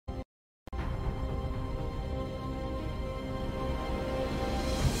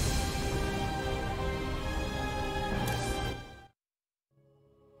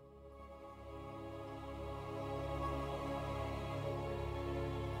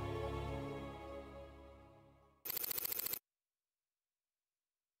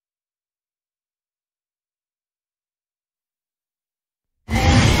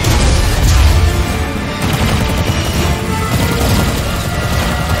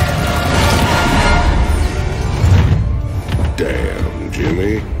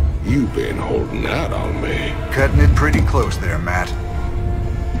out on me. Cutting it pretty close there, Matt.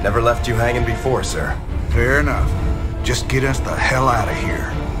 Never left you hanging before, sir. Fair enough. Just get us the hell out of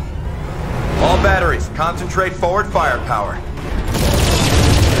here. All batteries, concentrate forward firepower.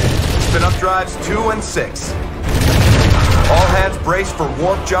 Spin up drives 2 and 6. All hands brace for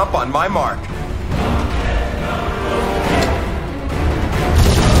warp jump on my mark.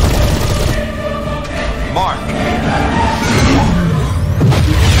 Mark.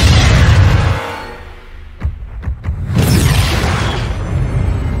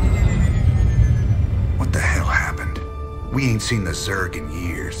 What the hell happened? We ain't seen the Zerg in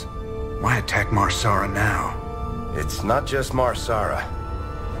years. Why attack Marsara now? It's not just Marsara.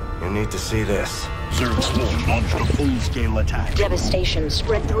 You need to see this. Zerg Swarm launched a full-scale attack. Devastation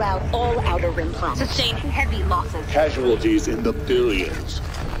spread throughout all Outer Rim planets. Sustained heavy losses. Casualties in the billions.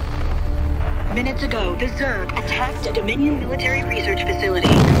 Minutes ago, the Zerg attacked a Dominion military research facility.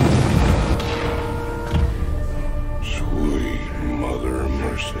 Sweet mother of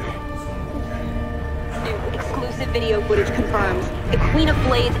mercy. New exclusive video footage confirms the Queen of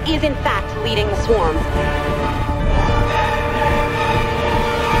Blades is in fact leading the swarm.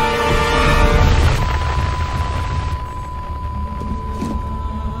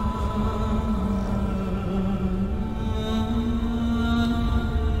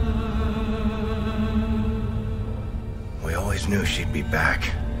 We always knew she'd be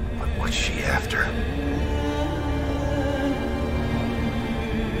back, but what's she after?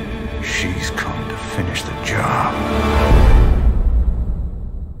 She's come to finish the job.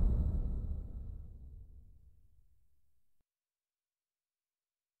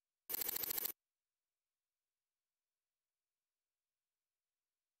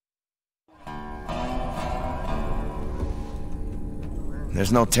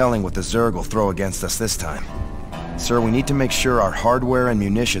 There's no telling what the Zerg will throw against us this time. Sir, we need to make sure our hardware and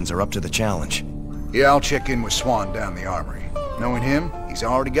munitions are up to the challenge. Yeah, I'll check in with Swan down the armory. Knowing him, he's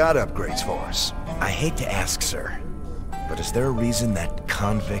already got upgrades for us. I hate to ask, sir, but is there a reason that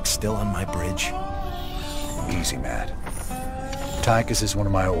convict's still on my bridge? Easy, Matt. Tychus is one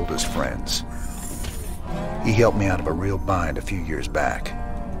of my oldest friends. He helped me out of a real bind a few years back.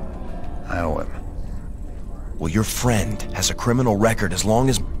 I owe him. Well, your friend has a criminal record as long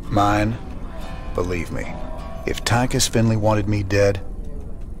as... Mine? Believe me, if Tychus Finley wanted me dead,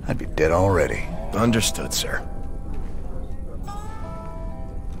 I'd be dead already. Understood, sir.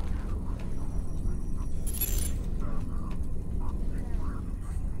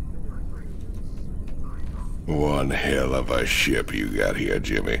 One hell of a ship you got here,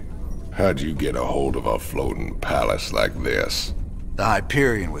 Jimmy. How'd you get a hold of a floating palace like this? The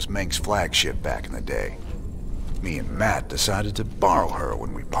Hyperion was Meng's flagship back in the day. Me and Matt decided to borrow her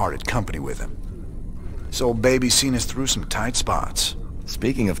when we parted company with him. This old baby's seen us through some tight spots.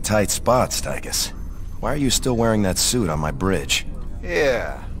 Speaking of tight spots, Tychus, why are you still wearing that suit on my bridge?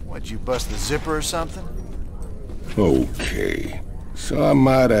 Yeah, what'd you bust the zipper or something? Okay. So I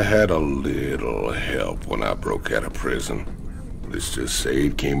might have had a little help when I broke out of prison. Let's just say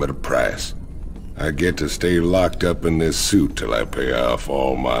it came at a price. I get to stay locked up in this suit till I pay off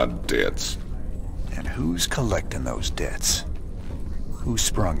all my debts. And who's collecting those debts? Who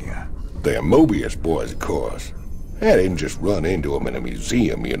sprung you? They're Mobius boys, of course. I didn't just run into them in a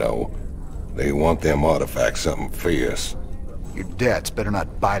museum, you know. They want them artifacts something fierce. Your debts better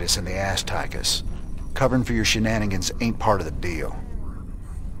not bite us in the ass, Tychus. Covering for your shenanigans ain't part of the deal.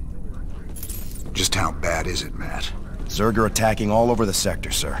 Just how bad is it, Matt? Zerg are attacking all over the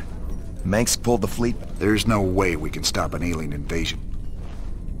sector, sir. Mengsk pulled the fleet. There's no way we can stop an alien invasion.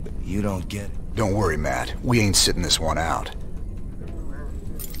 You don't get it. Don't worry, Matt. We ain't sitting this one out.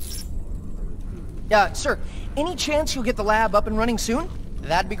 Sir, any chance you'll get the lab up and running soon?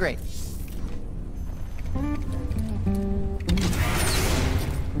 That'd be great.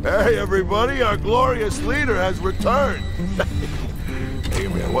 Hey, everybody, our glorious leader has returned. Hey,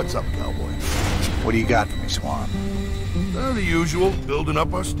 man, what's up, cowboy? What do you got for me, Swan? The usual, building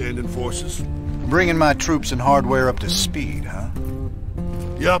up our standing forces. Bringing my troops and hardware up to speed, huh?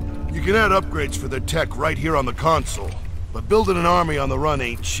 Yup, you can add upgrades for their tech right here on the console. But building an army on the run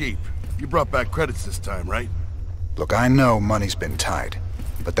ain't cheap. You brought back credits this time, right? Look, I know money's been tight,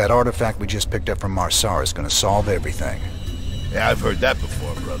 but that artifact we just picked up from Marsara is gonna solve everything. Yeah, I've heard that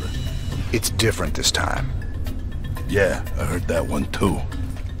before, brother. It's different this time. Yeah, I heard that one too.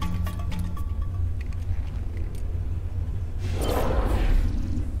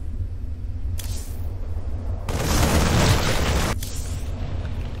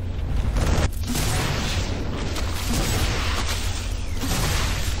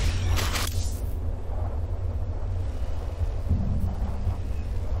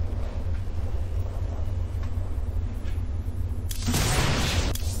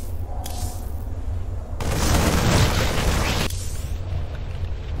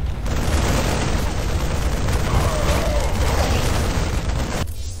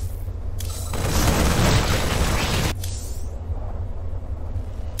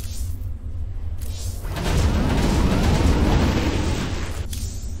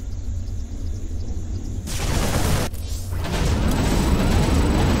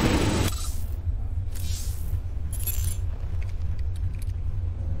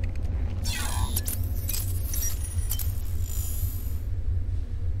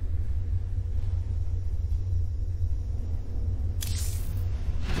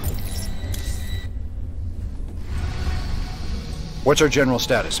 What's our general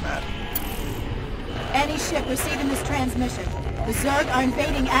status, Matt? Any ship receiving this transmission. The Zerg are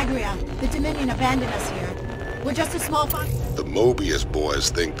invading Agria. The Dominion abandoned us here. We're just a small part. The Mobius boys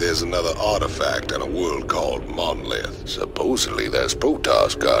think there's another artifact on a world called Monolith. Supposedly there's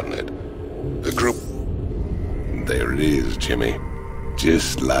Protoss guarding it. The group... There it is, Jimmy.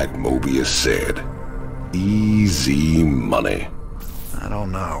 Just like Mobius said. Easy money. I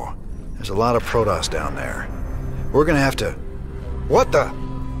don't know. There's a lot of Protoss down there. We're gonna have to... What the...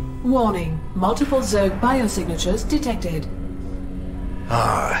 Warning. Multiple Zerg biosignatures detected.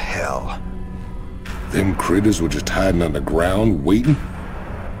 Ah, hell. Them critters were just hiding underground, waiting?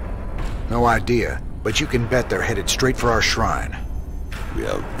 No idea, but you can bet they're headed straight for our shrine.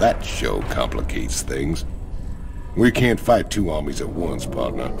 Well, that show complicates things. We can't fight two armies at once,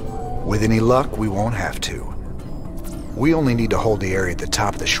 partner. With any luck, we won't have to. We only need to hold the area at the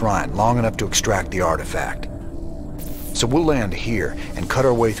top of the shrine long enough to extract the artifact. So we'll land here and cut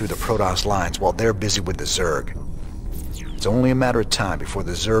our way through the Protoss lines while they're busy with the Zerg. It's only a matter of time before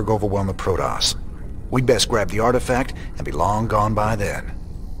the Zerg overwhelm the Protoss. We'd best grab the artifact and be long gone by then.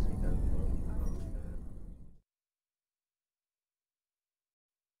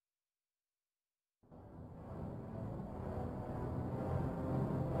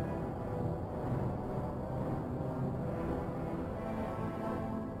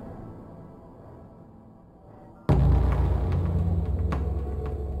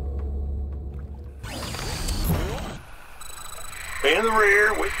 In the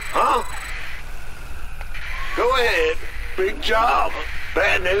rear, huh? Go ahead. Big job.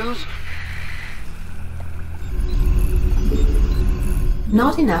 Bad news?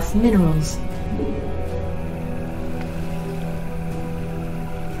 Not enough minerals.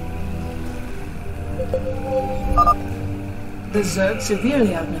 The Zerg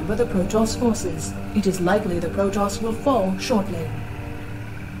severely outnumber the Protoss forces. It is likely the Protoss will fall shortly.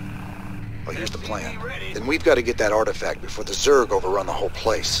 Well, here's the plan. Then we've got to get that artifact before the Zerg overrun the whole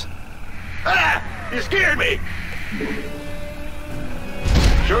place. Ah! You scared me!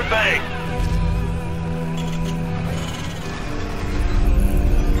 Sure thing.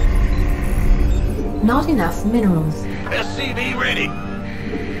 Not enough minerals. SCV ready.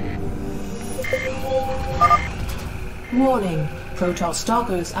 Warning. Protoss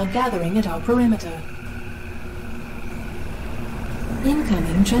stalkers are gathering at our perimeter.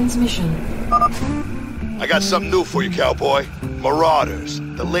 Incoming transmission. I got something new for you, cowboy. Marauders.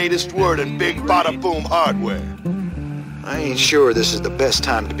 The latest word in big bada-boom hardware. I ain't sure this is the best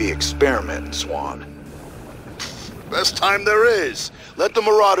time to be experimenting, Swan. Best time there is. Let the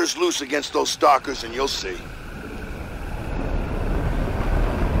Marauders loose against those stalkers and you'll see.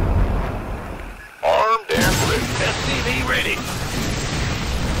 Armed and lit. SCV ready.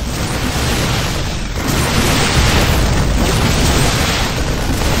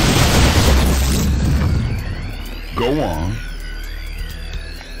 Go on.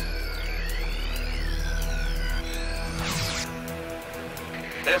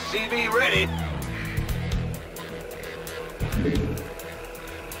 SCV ready.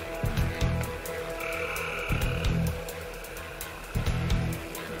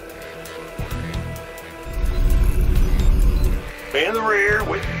 In the rear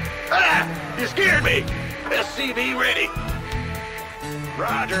with... Ah! You scared me! SCV ready.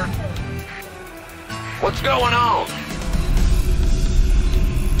 Roger. What's going on?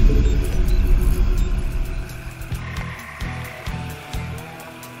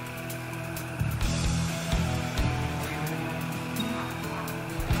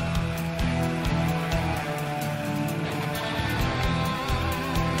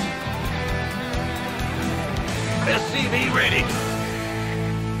 SCV ready.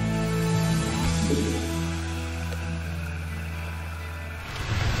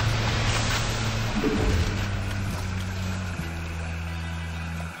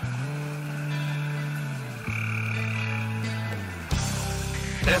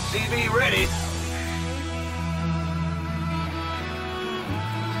 SCV ready.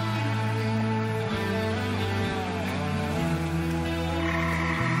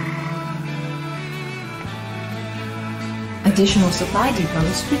 Additional supply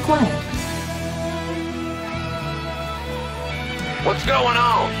depots required. What's going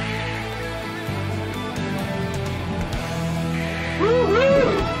on?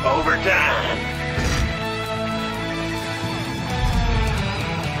 Woo-hoo! Overtime!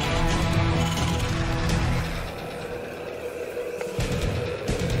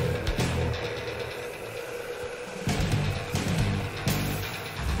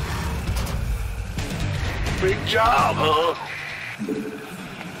 Big job, huh?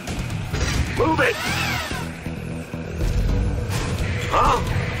 Move it! Huh?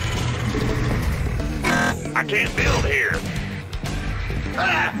 I can't build here.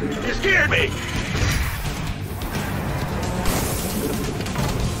 Ah! You scared me!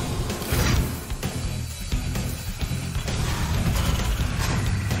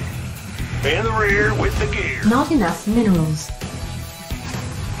 In the rear with the gear. Not enough minerals.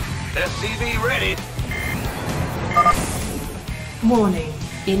 SCV ready. Warning.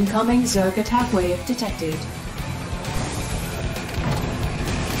 Incoming Zerg attack wave detected.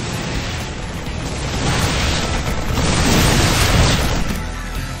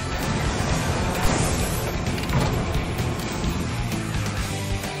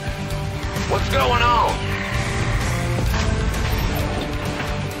 What's going on?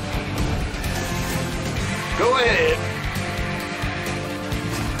 Go ahead.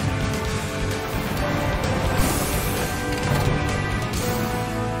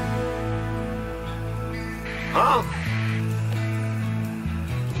 Huh?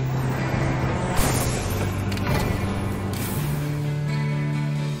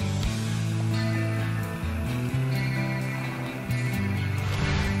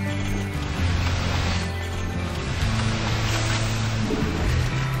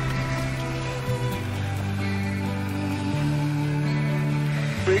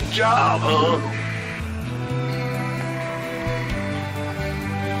 Big job, huh?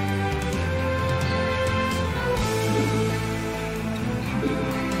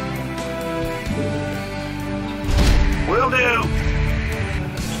 Will do.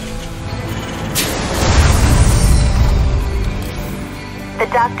 The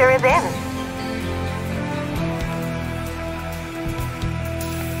doctor is in.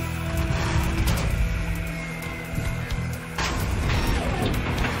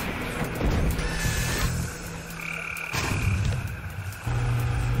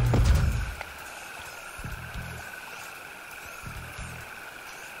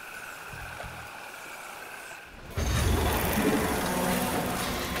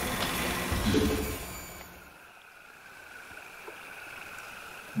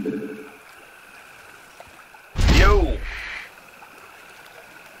 Yo.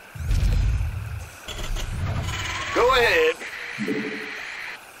 Go ahead.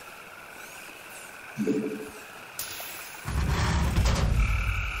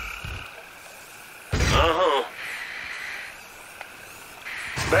 Uh-huh.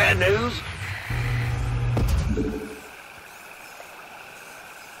 Bad news?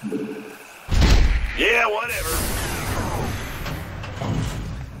 Yeah, whatever.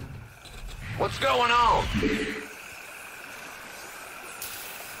 What's going on?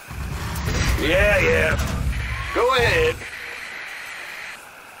 Yeah. Go ahead.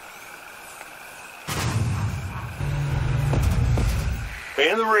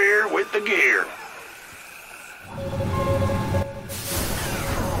 In the rear with the gear.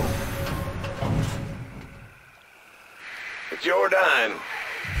 It's your dime.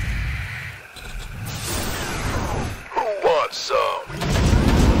 Who wants some?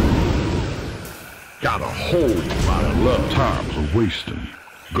 Got a whole lot of love. Time for wasting.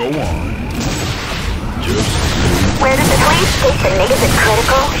 Go on. Just Where does it lead? Station negative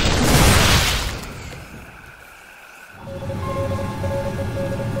critical.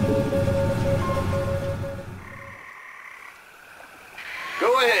 Go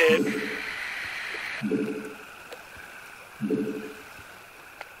ahead.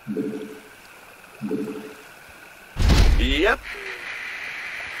 Yep.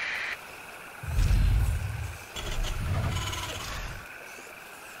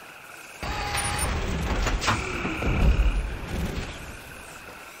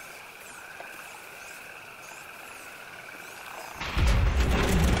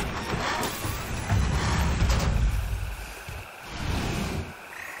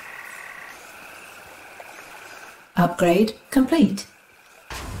 Upgrade complete.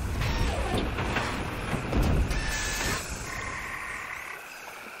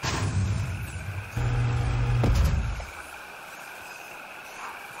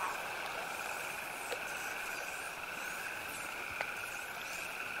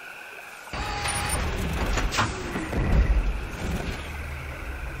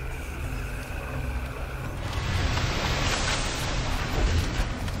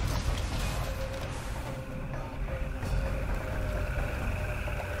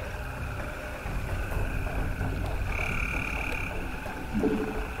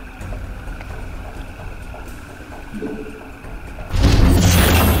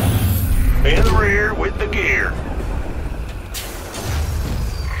 In the rear with the gear.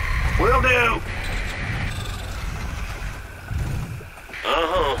 Will do.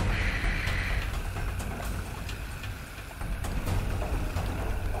 Uh-huh.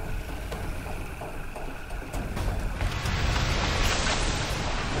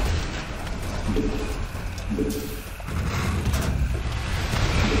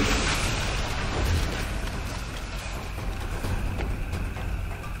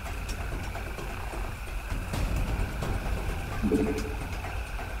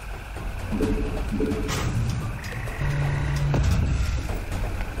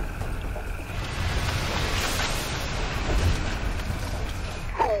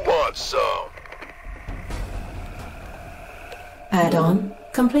 Some. Add-on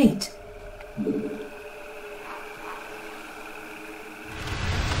complete.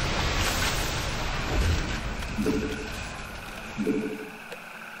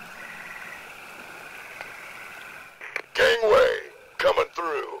 Gangway, coming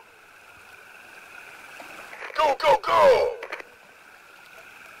through. Go, go, go!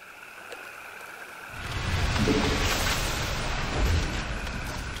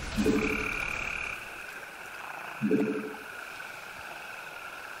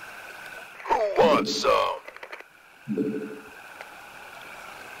 Who wants some?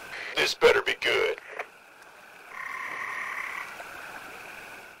 This better be good.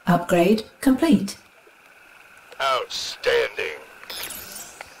 Upgrade complete. Outstanding.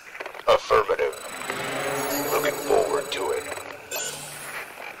 Affirmative. Looking forward to it.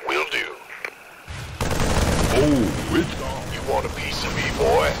 Will do. Oh, it's on. You want a piece of me,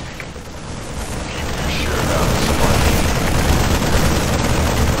 boy? You sure about somebody.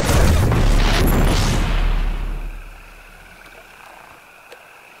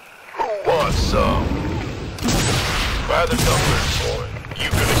 Who wants some? By the numbers, boy. You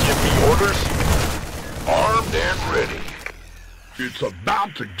gonna give me orders? Armed and ready. It's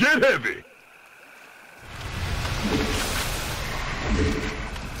about to get heavy.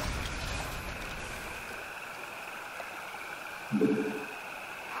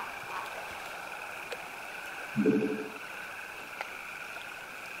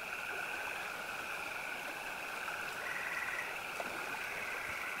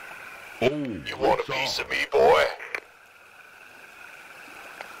 Oh, you want a piece of me, boy?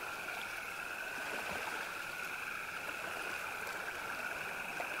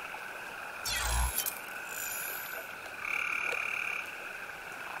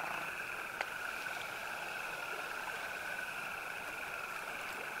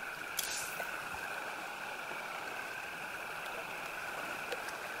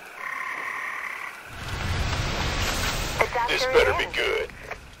 This better be good.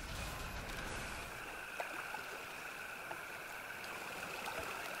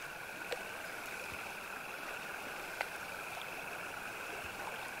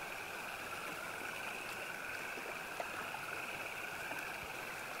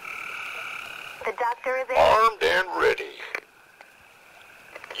 The doctor is in. Armed and ready.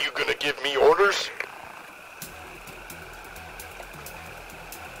 You gonna give me orders?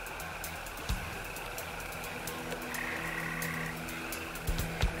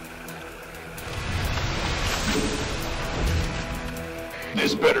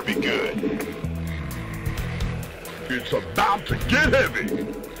 This better be good. It's about to get heavy.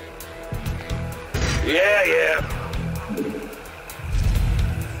 Yeah, yeah.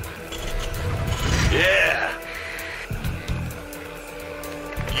 Yeah.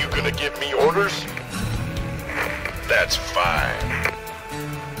 You gonna give me orders? That's fine.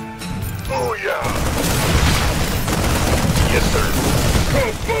 Oh yeah. Yes, sir.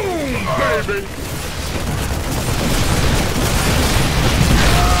 Kaboom, baby!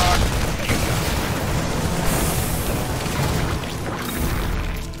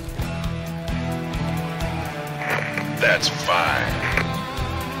 That's fine.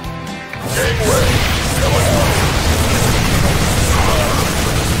 Gangway, coming on.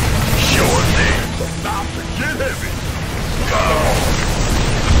 Sure thing. About to get heavy. Come on.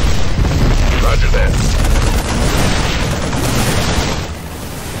 Roger that.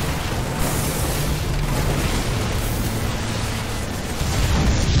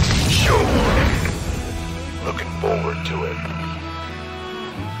 Sure. Looking forward to it.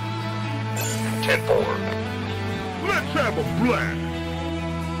 10-4. Let's have a blast.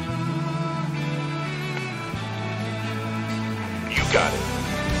 You got it.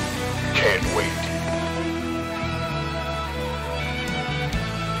 Can't wait.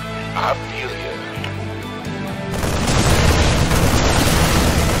 I feel you.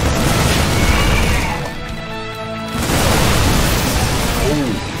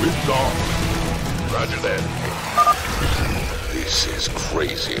 Oh, it's on. Roger that. This is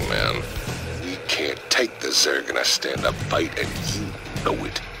crazy, man. We can't take the Zerg in a stand-up fight, and you know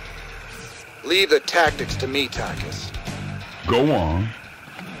it. Leave the tactics to me, Takis. Go on.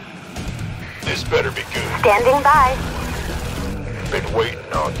 This better be good. Standing by. Been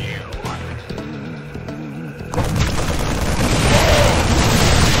waiting on you.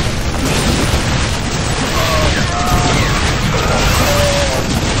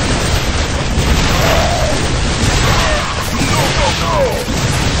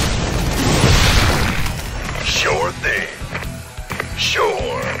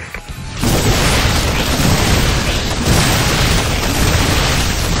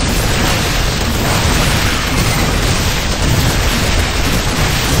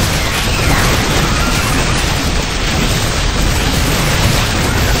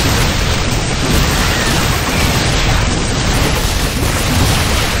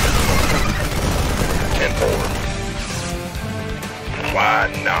 Why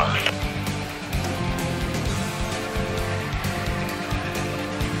not?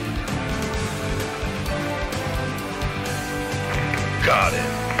 Got it.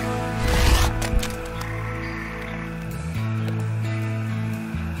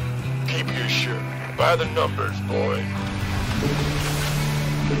 Keep your shirt. By the numbers, boy.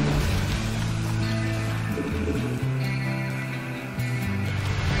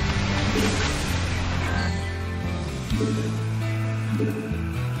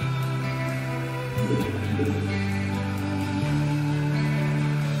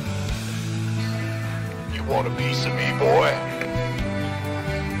 You want a piece of me, boy?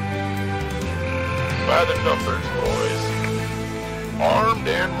 By the numbers, boys. Armed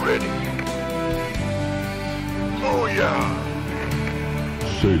and ready. Oh, yeah.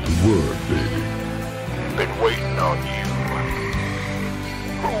 Say the word, baby. Been waiting on you.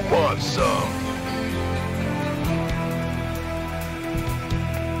 Who wants some?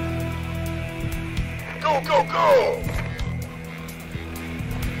 Go, go, go!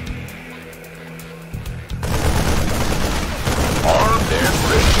 Armed and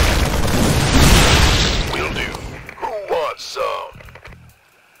ready. Will do. Who wants some?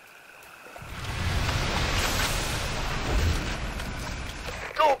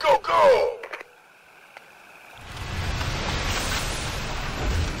 Go, go, go!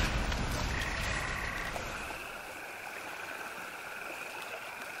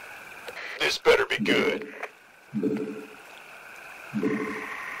 This better be good.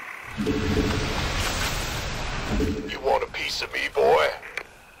 You want a piece of me, boy?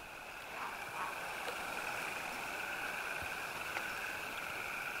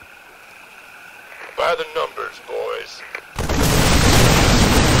 By the numbers, boys.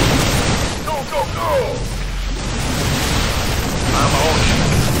 Go, go, go! I'm on you.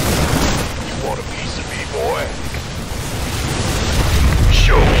 You want a piece of me, boy?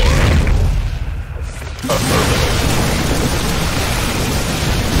 Sure. Affirmative.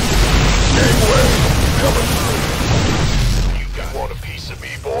 Gangway, coming through. You want a piece of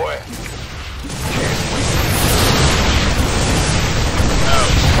me, boy? Can't wait.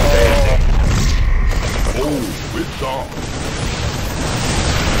 Outstanding. Oh, it's on.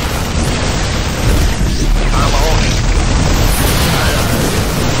 I'm on it.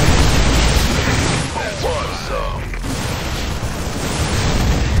 Who wants some?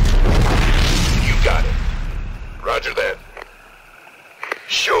 You got it. Roger that.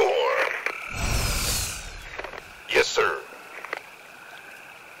 Sure. Yes, sir.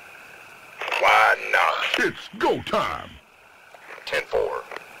 Why not? It's go time. 10-4.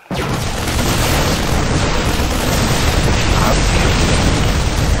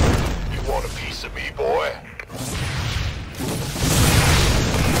 You want a piece of me, boy?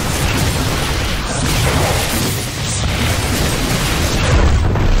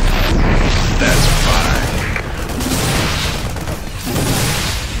 That's fine.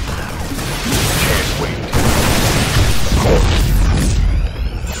 Can't wait. Of course.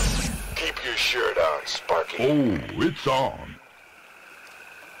 Keep your shirt on, Sparky. Oh, it's on.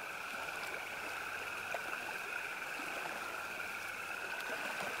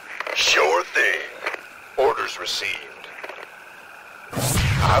 Sure thing. Orders received.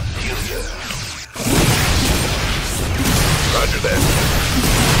 I feel ya. Roger that.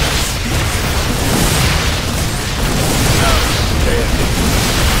 Outstanding.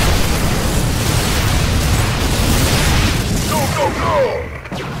 Go, go, go!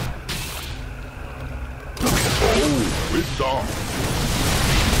 Oh, it's on.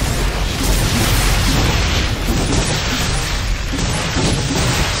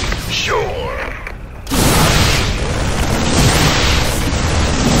 Sure.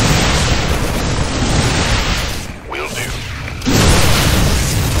 Will do.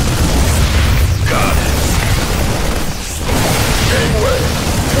 Got it. Gangway,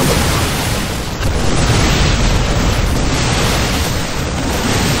 coming through.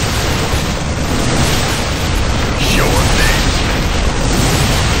 Sure thing.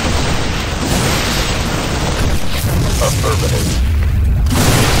 Affirmative.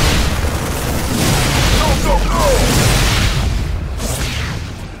 Go, go!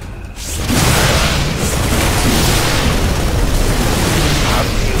 I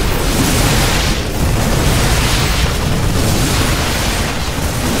feel it.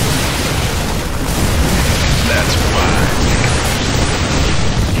 That's fine.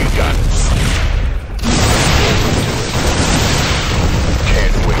 You got it. Over to it.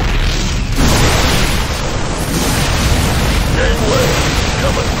 Can't wait. Gangway,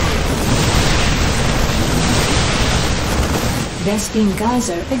 coming through. Vesting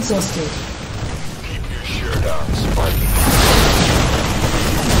geyser exhausted. Keep your shirt on, Sparky.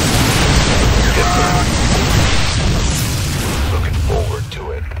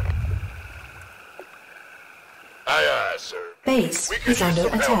 Base We could is use under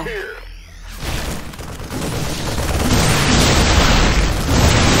some help attack. here.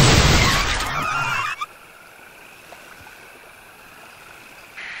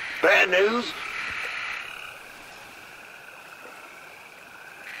 Bad news?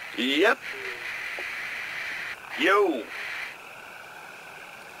 Yep. Yo.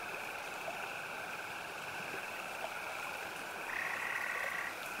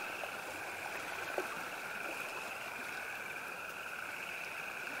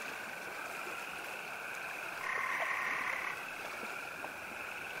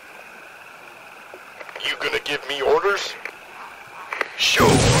 You gonna give me orders? Sure.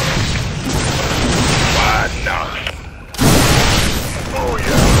 Why not? Oh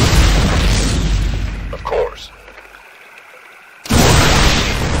yeah. Of course.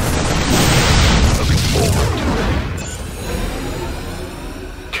 Looking forward to it.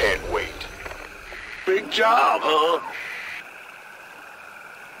 Can't wait. Big job, huh?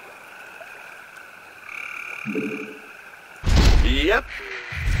 Yep.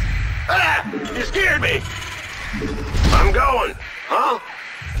 Ah! You scared me! I'm going, huh?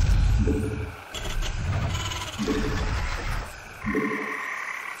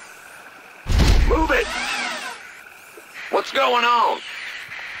 Move it! What's going on?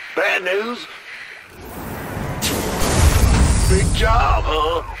 Bad news? Big job,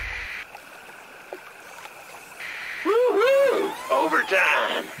 huh? Woo-hoo!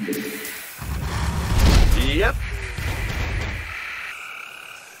 Overtime! Yep.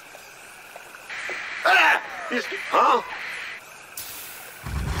 Ah! Huh?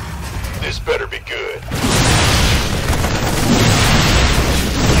 This better be good.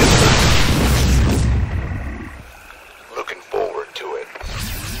 Looking forward to it.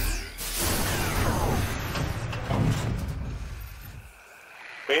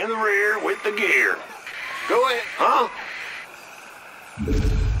 In the rear with the gear. Go ahead, huh?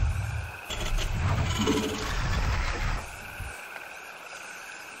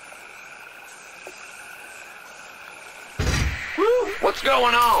 Woo! What's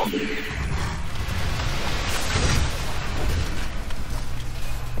going on?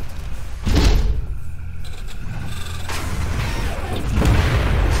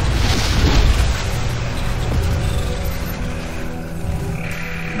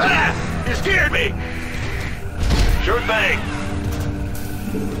 Ah! You scared me! Sure thing.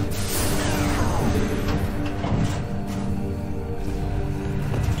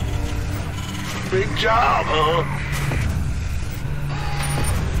 Big job, huh?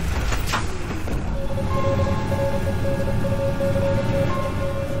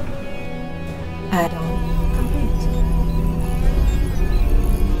 Add-on complete.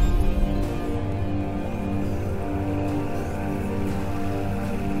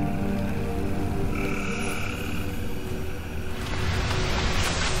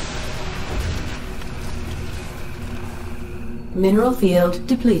 Mineral field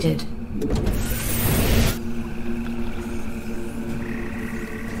depleted.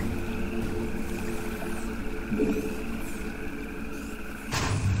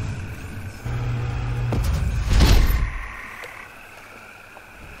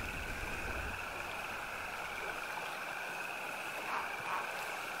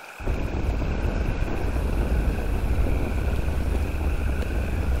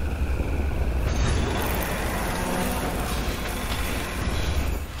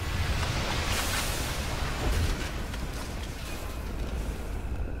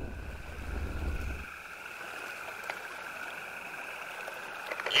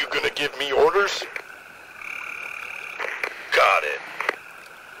 You gonna give me orders? Got it.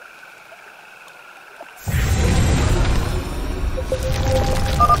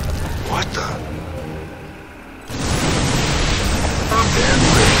 What the? I'm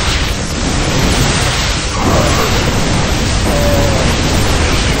damn ready.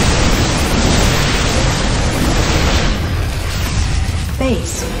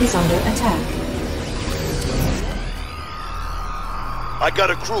 Base is under attack. I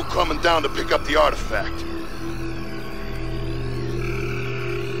got a crew coming down to pick up the artifact.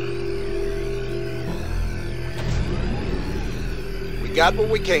 We got what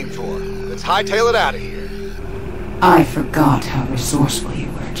we came for. Let's hightail it out of here. I forgot how resourceful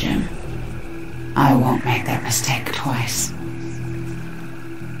you were, Jim. I won't make that mistake twice.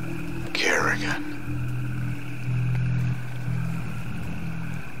 Kerrigan.